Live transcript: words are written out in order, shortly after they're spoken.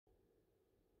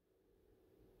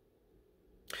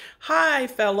Hi,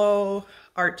 fellow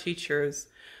art teachers.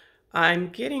 I'm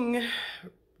getting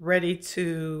ready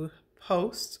to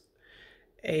post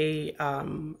a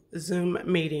Zoom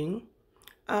meeting.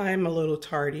 I'm a little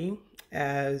tardy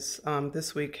as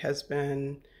this week has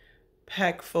been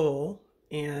packed full,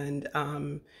 and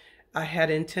I had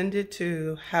intended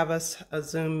to have us a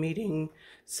Zoom meeting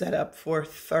set up for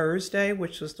Thursday,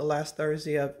 which was the last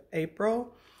Thursday of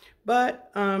April, but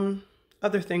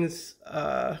other things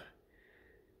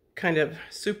kind of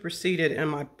superseded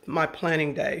in my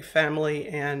planning day, family,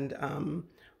 and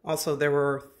also there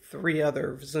were 3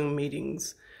 other Zoom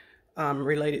meetings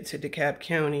related to DeKalb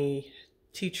County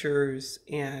teachers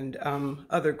and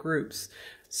other groups.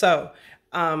 So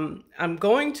I'm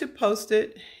going to post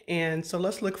it, and so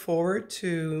let's look forward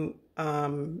to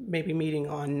maybe meeting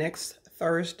on next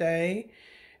Thursday,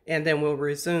 and then we'll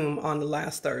resume on the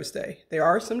last Thursday. There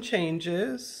are some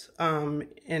changes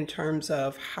in terms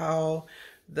of how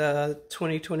the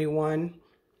 2021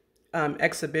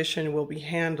 exhibition will be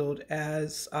handled,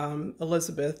 as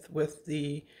Elizabeth with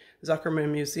the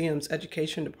Zuckerman Museum's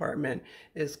Education Department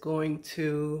is going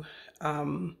to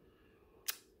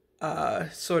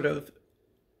sort of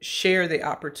share the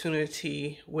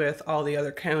opportunity with all the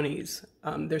other counties.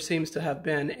 There seems to have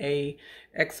been a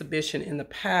exhibition in the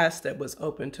past that was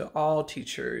open to all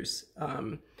teachers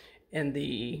in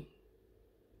the,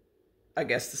 I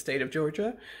guess, the state of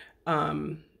Georgia.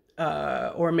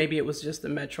 Or maybe it was just the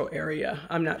metro area.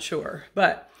 I'm not sure.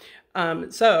 But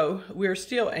so we're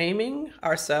still aiming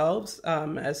ourselves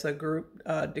as a group,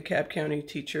 DeKalb County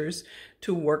teachers,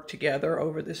 to work together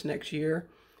over this next year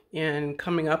in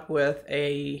coming up with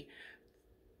a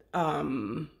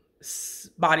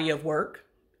body of work,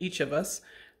 each of us,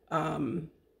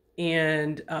 and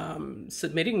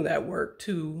submitting that work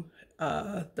to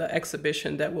the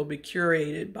exhibition that will be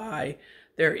curated by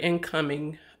their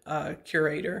incoming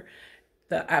curator.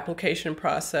 The application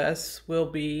process will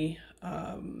be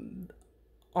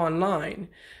online.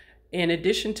 In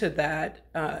addition to that,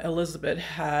 Elizabeth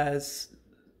has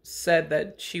said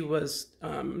that she was,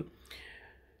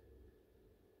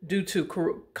 due to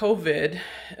COVID,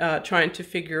 trying to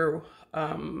figure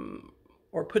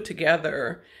or put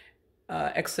together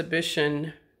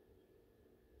exhibition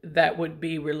that would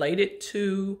be related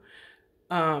to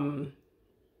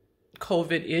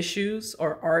COVID issues,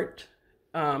 or art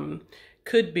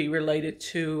could be related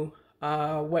to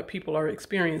what people are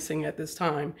experiencing at this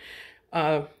time.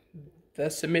 The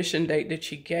submission date that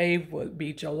she gave would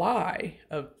be July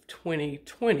of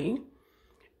 2020,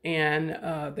 and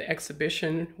the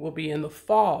exhibition will be in the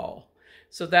fall.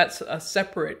 So that's a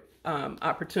separate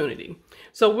opportunity.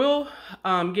 So we'll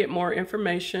get more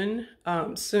information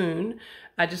soon.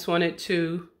 I just wanted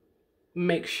to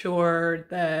make sure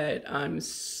that I'm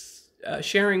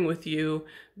sharing with you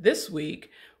this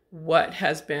week what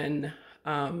has been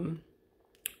on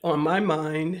my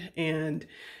mind, and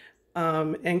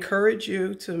encourage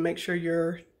you to make sure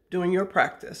you're doing your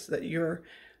practice, that you're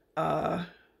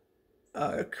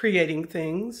creating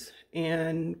things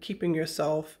and keeping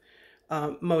yourself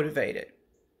motivated.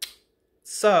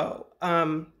 So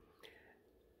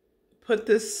put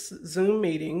this Zoom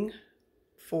meeting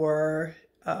for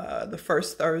the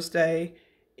first Thursday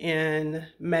in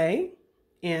May,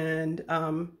 and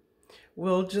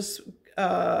we'll just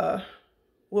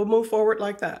we'll move forward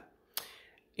like that.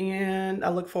 And I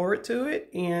look forward to it,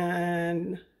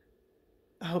 and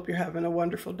I hope you're having a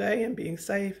wonderful day and being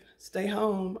safe. Stay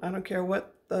home. I don't care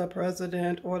what the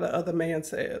president or the other man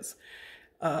says,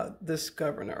 this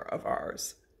governor of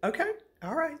ours. Okay?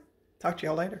 All right. Talk to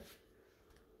y'all later.